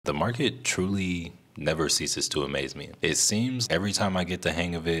The market truly never ceases to amaze me. It seems every time I get the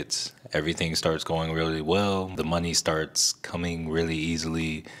hang of it, everything starts going really well. The money starts coming really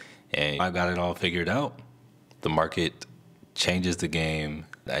easily, and I've got it all figured out. The market changes the game.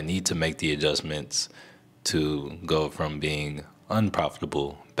 I need to make the adjustments to go from being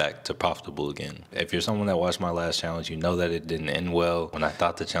unprofitable back to profitable again. If you're someone that watched my last challenge, you know that it didn't end well when I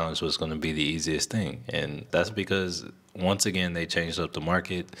thought the challenge was going to be the easiest thing. And that's because once again, they changed up the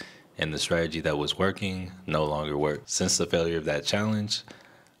market and the strategy that was working no longer worked. Since the failure of that challenge,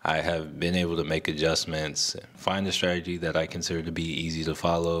 I have been able to make adjustments, find a strategy that I consider to be easy to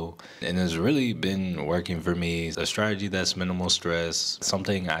follow, and it's really been working for me. A strategy that's minimal stress,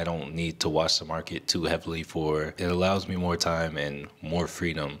 something I don't need to watch the market too heavily for. It allows me more time and more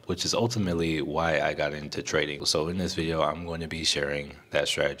freedom, which is ultimately why I got into trading. So in this video, I'm going to be sharing that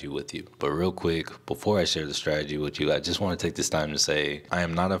strategy with you. But real quick, before I share the strategy with you, I just want to take this time to say I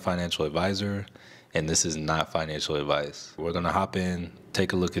am not a financial advisor, and this is not financial advice. We're gonna hop in,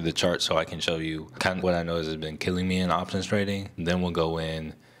 take a look at the chart so I can show you kind of what I know has been killing me in options trading. Then we'll go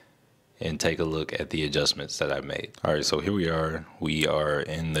in and take a look at the adjustments that I've made. All right, so here we are. We are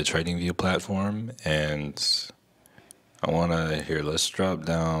in the TradingView platform, and let's drop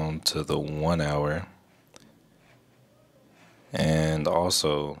down to the 1 hour. And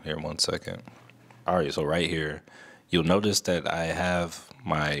also, here, 1 second. All right, so right here, you'll notice that I have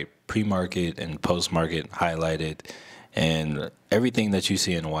my pre-market and post-market highlighted, and everything that you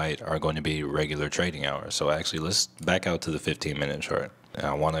see in white are going to be regular trading hours. So actually, let's back out to the 15-minute chart. And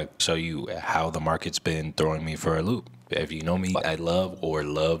I want to show you how the market's been throwing me for a loop. If you know me, I love or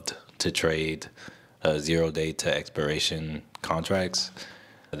loved to trade 0-day to expiration contracts.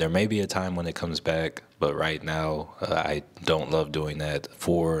 There may be a time when it comes back, but right now I don't love doing that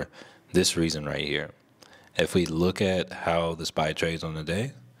for this reason right here. If we look at how the SPY trades on the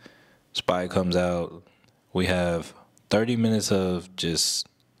day, SPY comes out, we have 30 minutes of just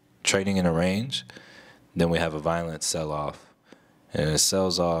trading in a range, then we have a violent sell-off, and it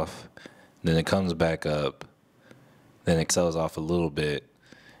sells off, then it comes back up, then it sells off a little bit,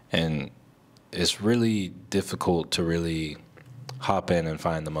 and it's really difficult to really hop in and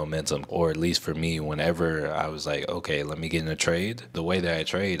find the momentum. Or at least for me, whenever I was like, okay, let me get in a trade, the way that I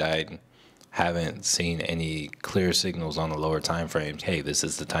trade, I haven't seen any clear signals on the lower time frames. Hey, this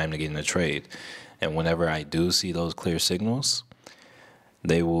is the time to get in a trade. And whenever I do see those clear signals,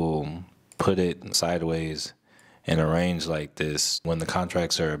 they will put it sideways in a range like this. When the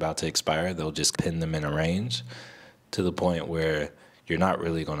contracts are about to expire, they'll just pin them in a range to the point where you're not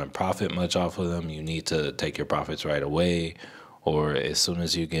really going to profit much off of them. You need to take your profits right away, or as soon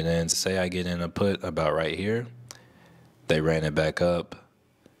as you get in. Say I get in a put about right here, they ran it back up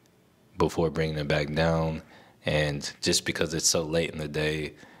before bringing it back down, and just because it's so late in the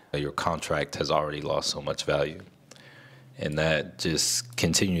day, your contract has already lost so much value. And that just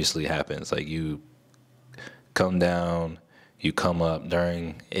continuously happens. Like, you come down, you come up.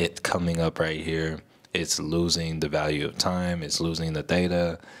 During it coming up right here, it's losing the value of time, it's losing the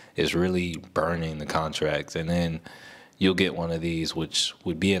theta, it's really burning the contract. And then you'll get one of these, which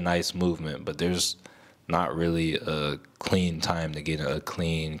would be a nice movement, but there's not really a clean time to get in, a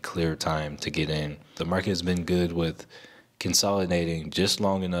clean, clear time to get in. The market has been good with consolidating just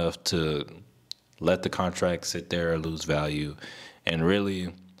long enough to let the contract sit there or lose value. And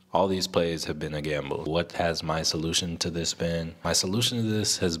really, all these plays have been a gamble. What has my solution to this been? My solution to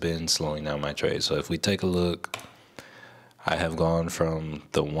this has been slowing down my trade. So if we take a look, I have gone from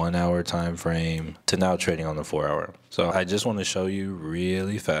the 1 hour time frame to now trading on the 4 hour. So I just want to show you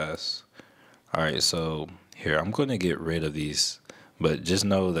really fast. All right, so here, I'm going to get rid of these, but just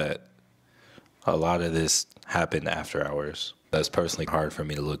know that a lot of this happened after hours. That's personally hard for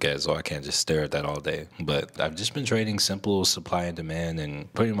me to look at, so I can't just stare at that all day. But I've just been trading simple supply and demand,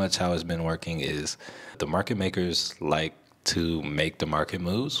 and pretty much how it's been working is the market makers like to make the market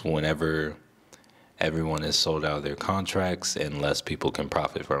moves whenever everyone is sold out of their contracts and less people can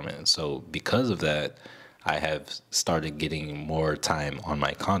profit from it. So because of that, I have started getting more time on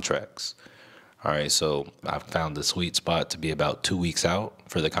my contracts. All right, so I've found the sweet spot to be about 2 weeks out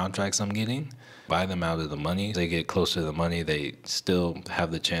for the contracts I'm getting. Buy them out of the money. They get closer to the money, they still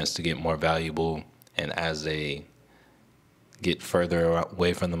have the chance to get more valuable. And as they get further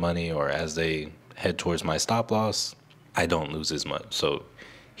away from the money, or as they head towards my stop loss, I don't lose as much. So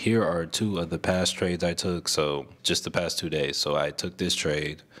here are 2 of the past trades I took. So just the past 2 days. So I took this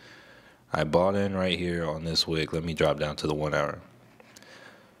trade. I bought in right here on this wick. Let me drop down to the 1 hour.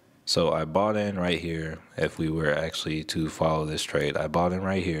 So I bought in right here. If we were actually to follow this trade, I bought in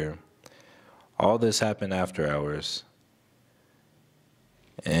right here. All this happened after hours.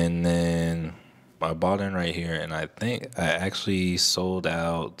 And then I bought in right here, and I think I actually sold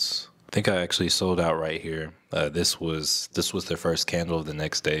out. I think I actually sold out right here. This was the first candle of the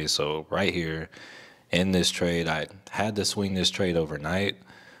next day. So right here in this trade, I had to swing this trade overnight,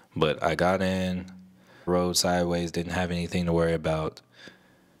 but I got in, rode sideways, didn't have anything to worry about,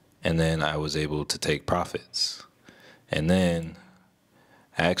 and then I was able to take profits. And then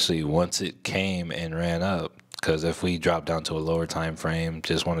actually, once it came and ran up, because if we drop down to a lower time frame,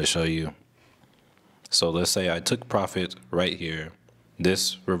 just want to show you. So let's say I took profit right here.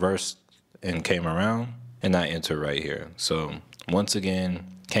 This reversed and came around, and I enter right here. So once again,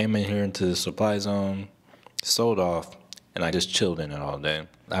 came in here into the supply zone, sold off, and I just chilled in it all day.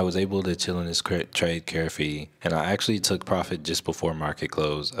 I was able to chill in this trade carefree, and I actually took profit just before market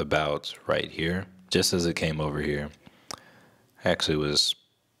close, about right here, just as it came over here. Actually, it was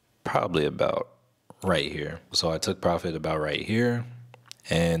probably about right here. So I took profit about right here.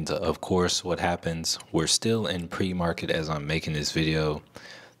 And of course, what happens, we're still in pre-market as I'm making this video.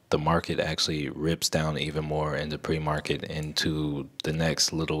 The market actually rips down even more in the pre-market into the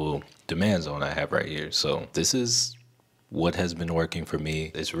next little demand zone I have right here. So this is what has been working for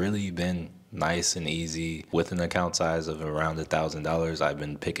me. It's really been nice and easy. With an account size of around $1,000, I've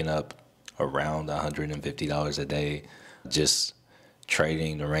been picking up around $150 a day, just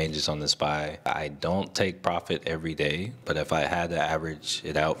trading the ranges on the SPY. I don't take profit every day, but if I had to average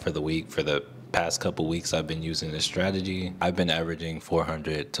it out for the week, for the past couple weeks I've been using this strategy, I've been averaging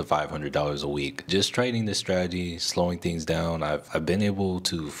 $400 to $500 a week. Just trading this strategy, slowing things down. I've been able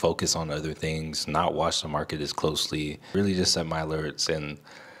to focus on other things, not watch the market as closely, really just set my alerts and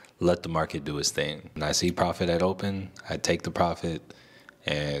let the market do its thing. When I see profit at open, I take the profit,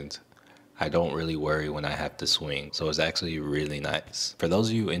 and I don't really worry when I have to swing. So it's actually really nice. For those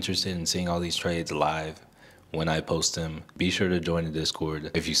of you interested in seeing all these trades live when I post them, be sure to join the Discord.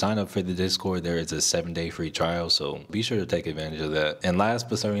 If you sign up for the Discord, there is a 7-day free trial, so be sure to take advantage of that. And last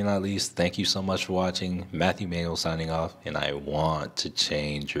but certainly not least, thank you so much for watching. Manuel signing off, and I want to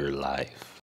change your life.